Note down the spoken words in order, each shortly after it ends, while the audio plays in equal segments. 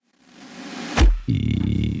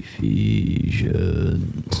Ephesians.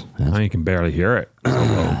 Oh, you can barely hear it.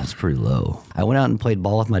 It's pretty low. I went out and played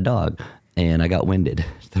ball with my dog, and I got winded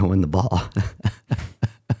throwing the ball.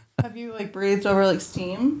 Have you breathed over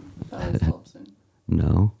steam? That always helps.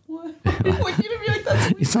 No. What? You look at me like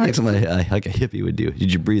that's It's not like somebody like a hippie would do.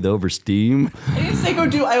 Did you breathe over steam? I didn't say go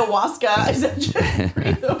do ayahuasca. I said just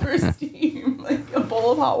breathe over steam, like a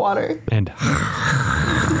bowl of hot water. And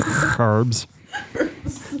herbs.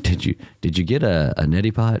 Did you get a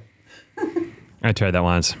neti pot? I tried that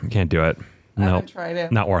once. Can't do it. I No, haven't tried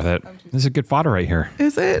it. not worth it. This is good fodder right here.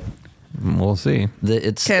 Is it? We'll see.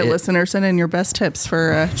 Okay, listener, send in your best tips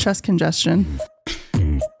for chest congestion.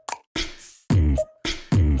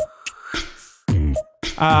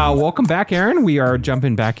 Welcome back, Aaron. We are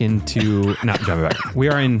jumping back into... Not jumping back. We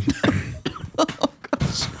are in...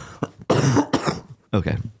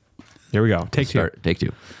 Okay. Here we go. Take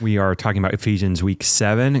two. We are talking about Ephesians week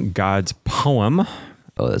 7, God's poem.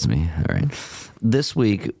 Oh, that's me. All right. This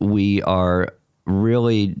week, we are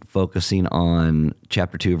really focusing on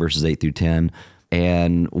chapter 2, verses 8 through 10.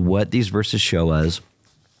 And what these verses show us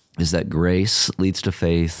is that grace leads to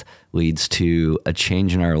faith, leads to a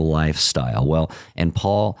change in our lifestyle. Well, and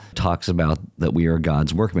Paul talks about that we are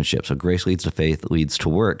God's workmanship. So grace leads to faith, leads to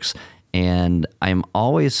works. And I'm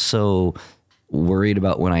always so worried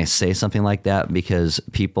about when I say something like that because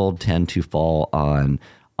people tend to fall on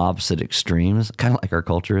opposite extremes, kind of like our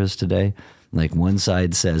culture is today. Like one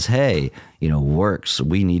side says, hey, works,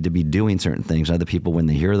 we need to be doing certain things. Other people, when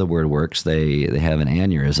they hear the word works, they have an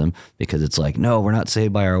aneurysm because it's like, no, we're not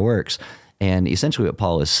saved by our works. And essentially what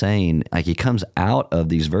Paul is saying, he comes out of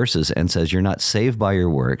these verses and says, you're not saved by your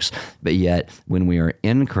works, but yet when we are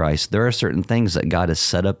in Christ, there are certain things that God has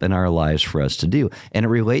set up in our lives for us to do. And it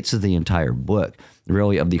relates to the entire book,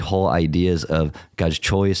 really, of the whole ideas of God's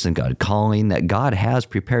choice and God calling, that God has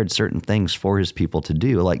prepared certain things for his people to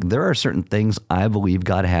do. Like there are certain things I believe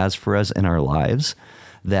God has for us in our lives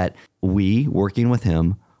that we, working with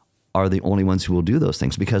him, are the only ones who will do those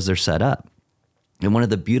things because they're set up. And one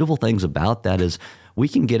of the beautiful things about that is we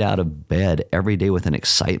can get out of bed every day with an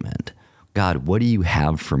excitement. God, what do you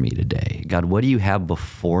have for me today? God, what do you have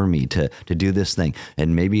before me to do this thing?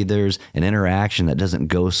 And maybe there's an interaction that doesn't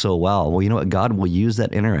go so well. Well, you know what? God will use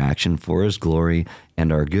that interaction for his glory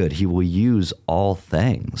and our good. He will use all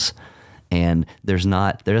things. And there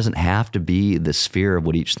doesn't have to be this fear of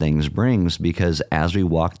what each thing brings because as we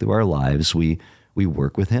walk through our lives, we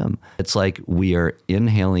work with him. It's like we are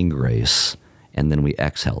inhaling grace and then we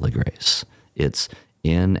exhale the grace. It's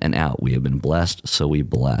in and out. We have been blessed, so we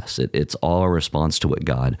bless. It's all a response to what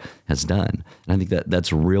God has done. And I think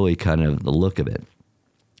that's really kind of the look of it.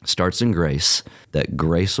 Starts in grace, that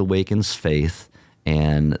grace awakens faith,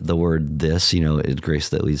 and the word this, it's grace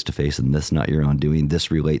that leads to faith, and this not your own doing. This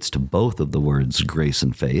relates to both of the words grace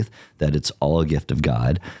and faith, that it's all a gift of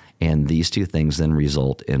God. And these two things then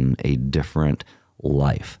result in a different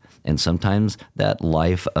life. And sometimes that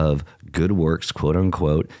life of good works, quote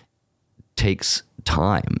unquote, takes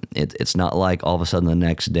time. It's not like all of a sudden the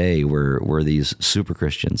next day we're these super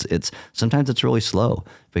Christians. Sometimes it's really slow,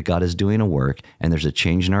 but God is doing a work and there's a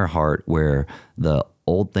change in our heart where the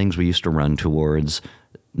old things we used to run towards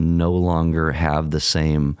no longer have the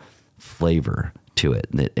same flavor to it.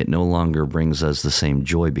 It no longer brings us the same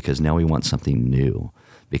joy because now we want something new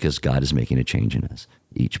because God is making a change in us.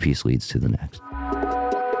 Each piece leads to the next.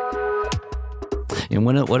 And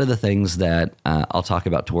one of the things that I'll talk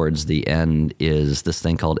about towards the end is this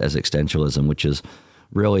thing called existentialism, which is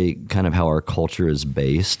really kind of how our culture is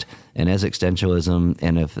based. And existentialism,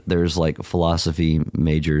 and if there's philosophy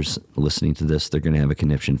majors listening to this, they're going to have a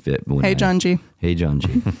conniption fit. Hey, John G.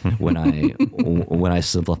 when I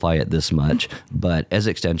simplify it this much. But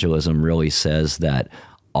existentialism really says that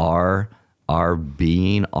our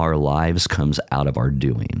being, our lives comes out of our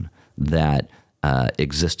doing, that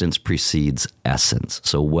existence precedes essence.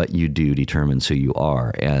 So what you do determines who you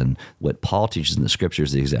are. And what Paul teaches in the scripture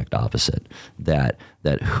is the exact opposite, that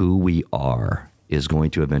who we are is going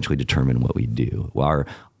to eventually determine what we do.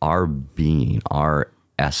 Our being, our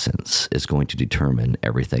essence is going to determine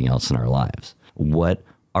everything else in our lives. What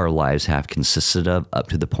our lives have consisted of up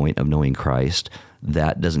to the point of knowing Christ,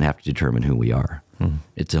 that doesn't have to determine who we are.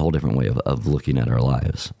 It's a whole different way of looking at our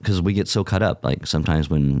lives because we get so caught up. Like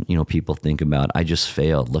sometimes when, people think about, I just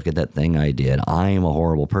failed. Look at that thing I did. I am a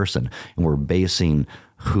horrible person. And we're basing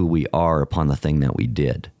who we are upon the thing that we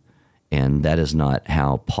did. And that is not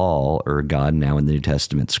how Paul or God now in the New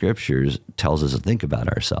Testament scriptures tells us to think about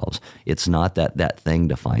ourselves. It's not that thing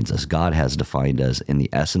defines us. God has defined us in the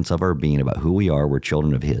essence of our being about who we are. We're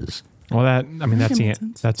children of his. Well,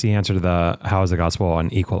 that's the answer to the how is the gospel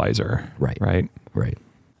an equalizer? Right.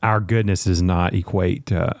 Our goodness does not equate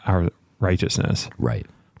to our righteousness. Right.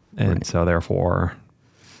 And so therefore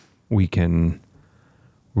we can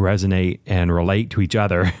resonate and relate to each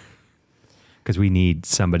other because we need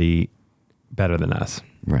somebody better than us.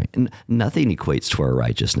 Right. And nothing equates to our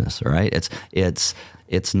righteousness, right?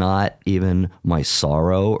 It's not even my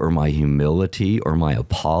sorrow or my humility or my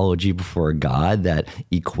apology before God that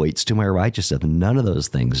equates to my righteousness. None of those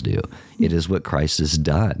things do. It is what Christ has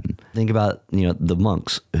done. Think about, the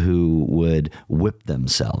monks who would whip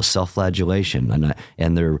themselves, self-flagellation,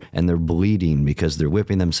 and they're bleeding because they're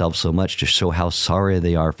whipping themselves so much to show how sorry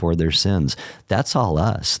they are for their sins. That's all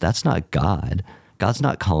us. That's not God. God's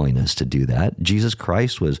not calling us to do that. Jesus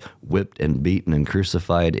Christ was whipped and beaten and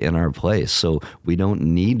crucified in our place. So we don't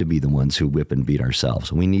need to be the ones who whip and beat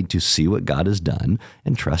ourselves. We need to see what God has done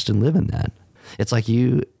and trust and live in that. It's like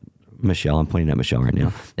you, Michelle, I'm pointing at Michelle right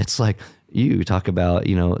now. It's like you talk about,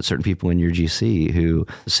 certain people in your GC who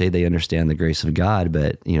say they understand the grace of God,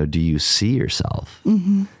 but, do you see yourself,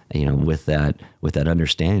 with that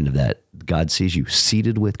understanding of that God sees you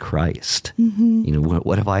seated with Christ.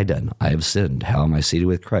 What have I done? I have sinned. How am I seated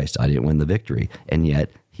with Christ? I didn't win the victory. And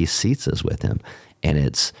yet he seats us with him. And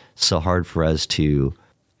it's so hard for us to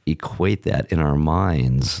equate that in our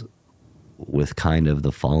minds with kind of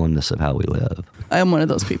the fallenness of how we live. I am one of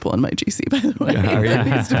those people in my GC, by the way, that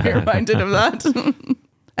needs to be reminded of that.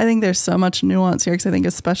 I think there's so much nuance here because I think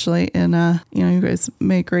especially in, you guys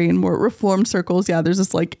may agree in more reformed circles, there's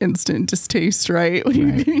this like instant distaste, right?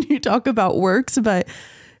 When you talk about works, but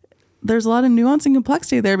there's a lot of nuance and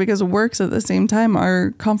complexity there because works at the same time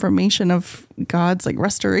are confirmation of God's like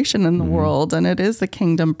restoration in the world. And it is the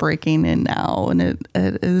kingdom breaking in now. And it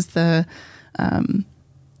is the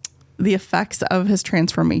effects of his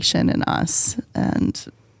transformation in us. And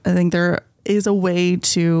I think there is a way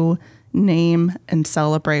to name and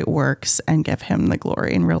celebrate works and give him the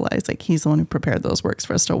glory and realize like he's the one who prepared those works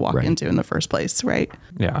for us to walk into in the first place, right?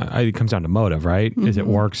 Yeah, it comes down to motive, right? Is it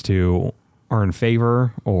works to earn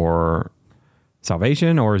favor or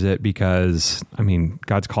salvation, or is it because,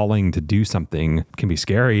 God's calling to do something can be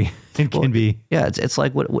scary. It can be. Yeah, it's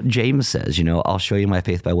like what James says, I'll show you my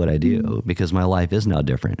faith by what I do because my life is now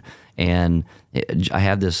different. And I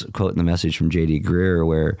have this quote in the message from J.D. Greer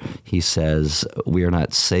where he says, we are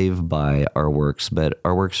not saved by our works, but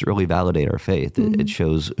our works really validate our faith. It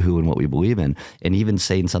shows who and what we believe in. And even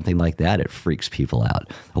saying something like that, it freaks people out.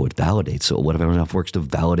 Oh, it validates. So what if I don't have enough works to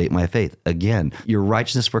validate my faith? Again, your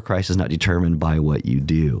righteousness for Christ is not determined by what you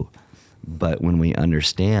do. But when we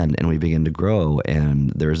understand and we begin to grow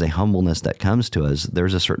and there's a humbleness that comes to us,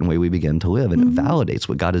 there's a certain way we begin to live and it validates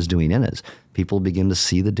what God is doing in us. People begin to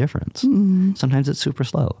see the difference. Sometimes it's super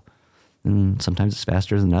slow and sometimes it's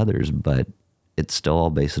faster than others, but it's still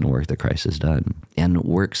all based on the work that Christ has done. And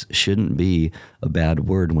works shouldn't be a bad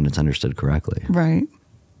word when it's understood correctly. Right.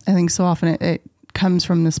 I think so often it comes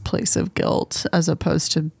from this place of guilt as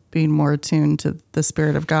opposed to being more attuned to the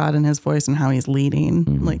Spirit of God and his voice and how he's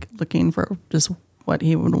leading, like looking for just what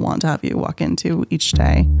he would want to have you walk into each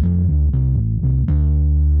day.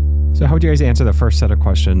 So how would you guys answer the first set of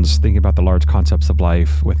questions, thinking about the large concepts of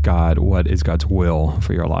life with God? What is God's will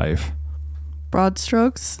for your life? Broad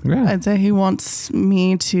strokes. Yeah. I'd say he wants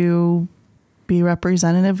me to be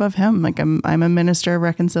representative of him. Like I'm a minister of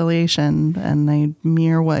reconciliation and I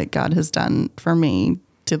mirror what God has done for me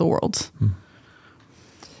to the world.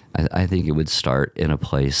 I think it would start in a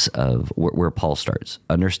place of where Paul starts,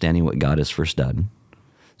 understanding what God has first done.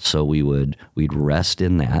 So we'd rest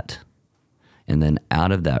in that. And then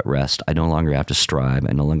out of that rest, I no longer have to strive.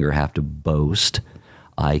 I no longer have to boast.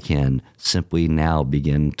 I can simply now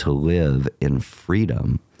begin to live in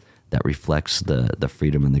freedom that reflects the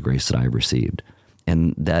freedom and the grace that I've received.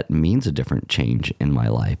 And that means a different change in my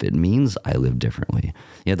life. It means I live differently.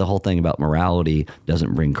 The whole thing about morality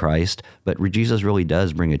doesn't bring Christ, but Jesus really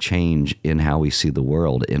does bring a change in how we see the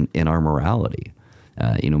world, in our morality.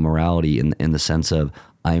 Morality in the sense of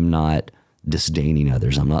I'm not disdaining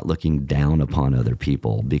others. I'm not looking down upon other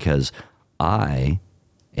people because I,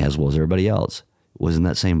 as well as everybody else, was in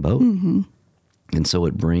that same boat. And so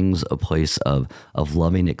it brings a place of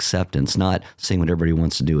loving acceptance, not saying what everybody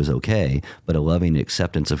wants to do is okay, but a loving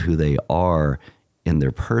acceptance of who they are in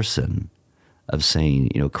their person, of saying,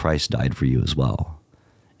 Christ died for you as well.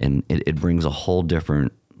 And it brings a whole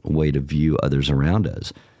different way to view others around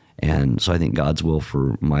us. And so I think God's will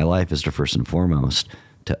for my life is to first and foremost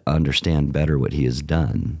to understand better what he has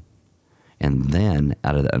done. And then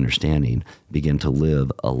out of that understanding, begin to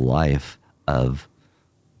live a life of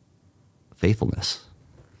faithfulness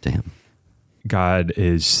to him. God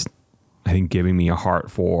is I think, giving me a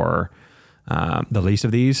heart for the least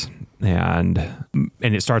of these. And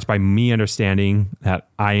it starts by me understanding that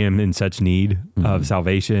I am in such need of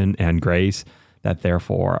salvation and grace that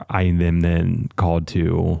therefore I am then called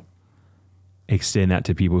to extend that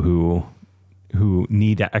to people who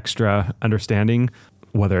need that extra understanding,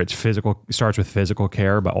 whether it's physical, starts with physical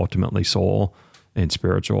care, but ultimately soul and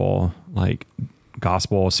spiritual, like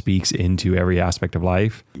gospel speaks into every aspect of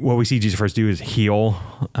life. What we see Jesus first do is heal.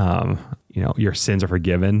 Your sins are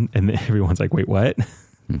forgiven. And then everyone's like, wait, what?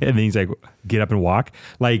 And then he's like, get up and walk.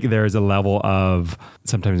 Like there's a level of,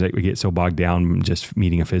 sometimes like we get so bogged down just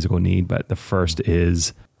meeting a physical need, but the first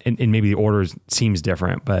is, and maybe the order seems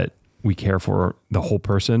different, but we care for the whole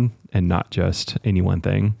person and not just any one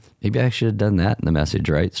thing. Maybe I should have done that in the message,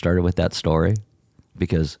 right? Started with that story,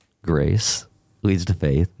 because grace leads to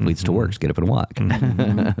faith, leads to works. Get up and walk.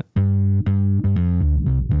 And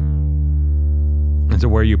so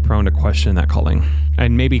where are you prone to question that calling?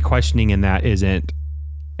 And maybe questioning in that isn't,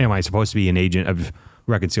 am I supposed to be an agent of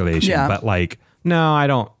reconciliation? Yeah. But like, no, I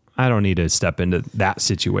don't need to step into that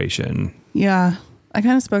situation. Yeah. I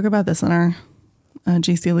kind of spoke about this in our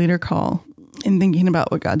GC leader call, in thinking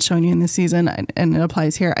about what God's showing you in this season, and it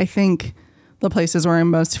applies here. I think the places where I'm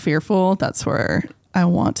most fearful, that's where I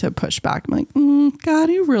want to push back. I'm like, God,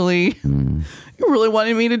 you really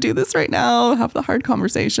wanted me to do this right now, have the hard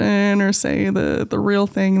conversation, or say the real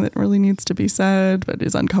thing that really needs to be said but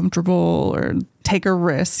is uncomfortable, or take a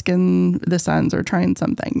risk in the sense, or trying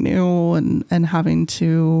something new and having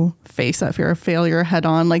to face that fear of failure head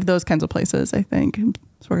on, like those kinds of places. I think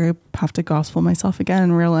it's where I have to gospel myself again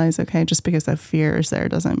and realize, okay, just because that fear is there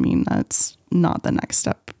doesn't mean that's not the next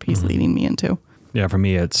step he's leading me into. Yeah, for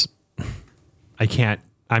me,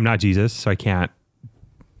 I'm not Jesus, so I can't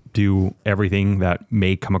do everything that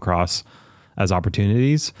may come across as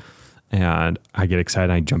opportunities. And I get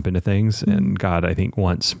excited, I jump into things. And God, I think,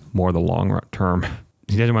 wants more the long term.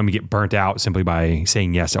 He doesn't want me to get burnt out simply by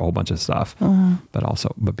saying yes to a whole bunch of stuff,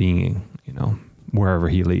 but being, wherever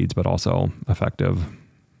he leads, but also effective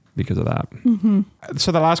because of that.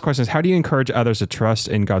 So the last question is, how do you encourage others to trust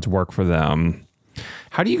in God's work for them?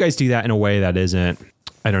 How do you guys do that in a way that isn't,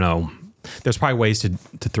 I don't know, there's probably ways to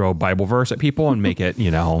throw a Bible verse at people and make it,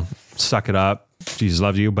 suck it up, Jesus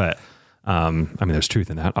loves you. But, there's truth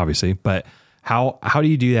in that, obviously. But how do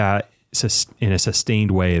you do that in a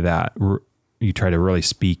sustained way that you try to really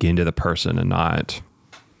speak into the person and not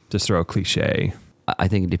just throw a cliche? I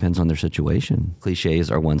think it depends on their situation.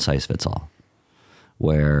 Cliches are one size fits all,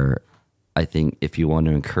 where I think if you want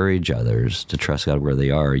to encourage others to trust God where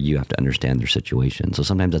they are, you have to understand their situation. So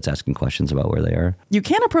sometimes that's asking questions about where they are. You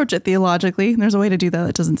can approach it theologically. There's a way to do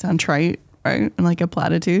that doesn't sound trite, right? And like a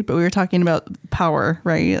platitude, but we were talking about power,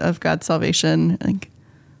 right? Of God's salvation. Like,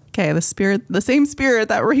 okay, the same spirit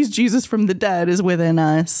that raised Jesus from the dead is within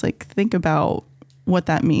us. Like, think about what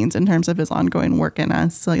that means in terms of his ongoing work in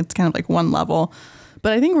us. So it's kind of like one level.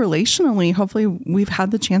 But I think relationally, hopefully we've had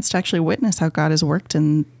the chance to actually witness how God has worked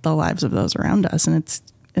in the lives of those around us. And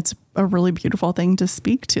it's a really beautiful thing to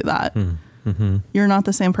speak to that. You're not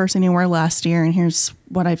the same person you were last year. And here's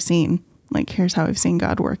what I've seen. Like, here's how I've seen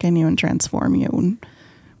God work in you and transform you. And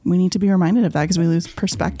we need to be reminded of that because we lose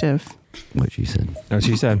perspective. What she said. What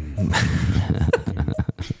she said.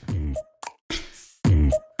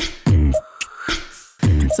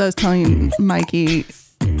 So I was telling Mikey,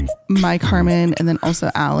 Mike Harmon, and then also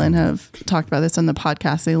Alan have talked about this on the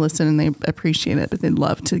podcast. They listen and they appreciate it, but they'd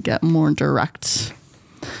love to get more direct.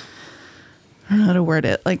 I don't know how to word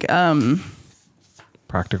it. Like,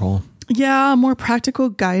 practical. Yeah, more practical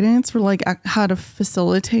guidance for like how to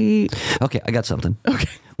facilitate. Okay, I got something. Okay.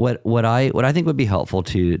 What I think would be helpful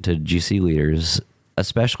to GC leaders,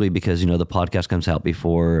 especially because the podcast comes out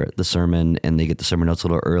before the sermon and they get the sermon notes a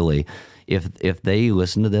little early. If they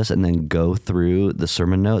listen to this and then go through the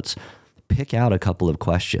sermon notes, pick out a couple of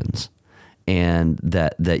questions and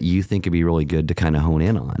that you think would be really good to kind of hone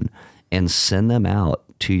in on, and send them out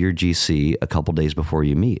to your GC a couple days before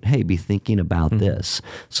you meet. Hey, be thinking about this,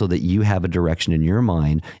 so that you have a direction in your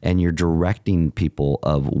mind and you're directing people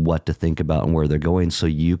of what to think about and where they're going, so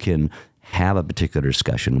you can have a particular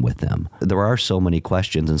discussion with them. There are so many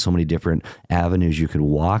questions and so many different avenues you could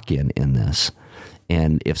walk in this.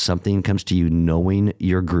 And if something comes to you, knowing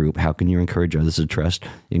your group, how can you encourage others to trust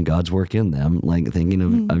in God's work in them? Like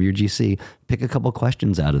thinking of your GC, pick a couple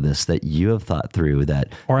questions out of this that you have thought through,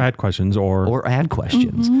 or add questions,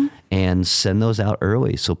 and send those out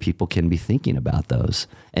early so people can be thinking about those.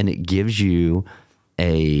 And it gives you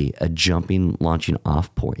a launching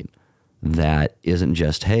off point that isn't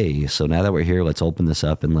just, hey, so now that we're here, let's open this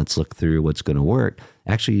up and let's look through what's going to work.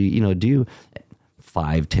 Actually,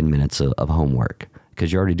 5-10 minutes of homework,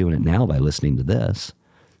 because you're already doing it now by listening to this,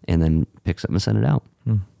 and then pick something and send it out.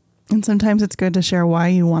 And sometimes it's good to share why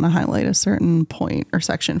you want to highlight a certain point or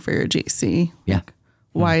section for your GC. Yeah. Like,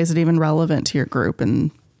 why is it even relevant to your group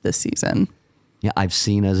in this season? Yeah, I've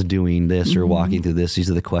seen us doing this or walking through this. These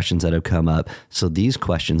are the questions that have come up. So these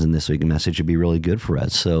questions in this week's message would be really good for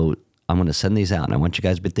us. So I'm going to send these out, and I want you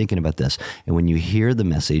guys to be thinking about this. And when you hear the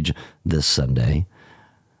message this Sunday,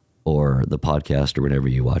 or the podcast, or whenever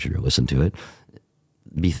you watch it or listen to it,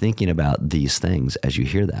 be thinking about these things as you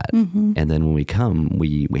hear that. And then when we come,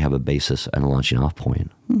 we have a basis and a launching off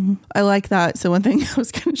point. I like that. So one thing I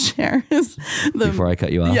was going to share is Before I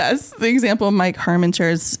cut you off? Yes. The example Mike Harmon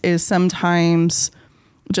shares is sometimes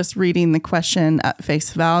just reading the question at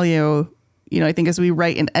face value. You know, I think as we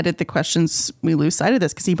write and edit the questions, we lose sight of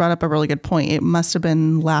this, because he brought up a really good point. It must have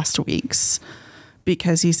been last week's,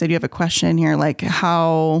 because he said, you have a question here, like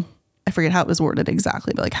how, I forget how it was worded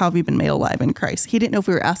exactly, but like, how have you been made alive in Christ? He didn't know if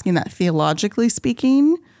we were asking that theologically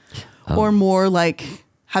speaking, or more like,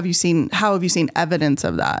 how have you seen evidence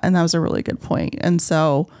of that? And that was a really good point. And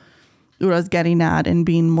so what I was getting at, and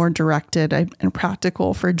being more directed and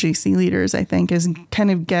practical for GC leaders, I think, is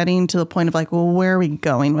kind of getting to the point of like, well, where are we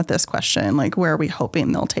going with this question? Like, where are we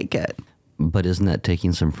hoping they'll take it? But isn't that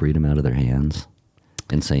taking some freedom out of their hands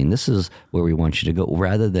and saying, this is where we want you to go,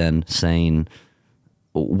 rather than saying,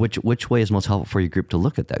 which way is most helpful for your group to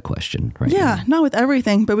look at that question, right? Yeah, not with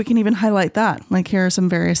everything, but we can even highlight that. Like, here are some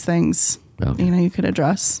various things, you could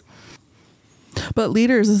address. But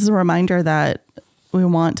leaders, this is a reminder that we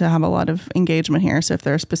want to have a lot of engagement here. So if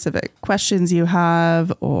there are specific questions you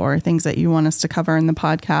have, or things that you want us to cover in the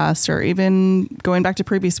podcast, or even going back to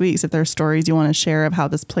previous weeks, if there are stories you want to share of how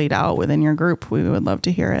this played out within your group, we would love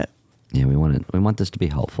to hear it. Yeah, we want this to be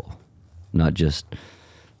helpful, not just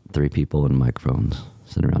 3 people and microphones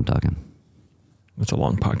sitting around talking. That's a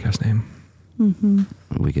long podcast name.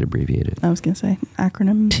 We could abbreviate it. I was going to say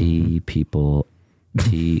acronym. TPS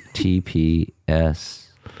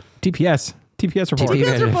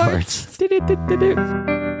reports.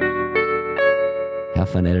 Have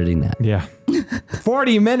fun editing that. Yeah.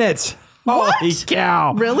 40 minutes. Holy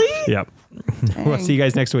cow. Really? Yep. We'll see you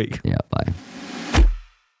guys next week. Yeah.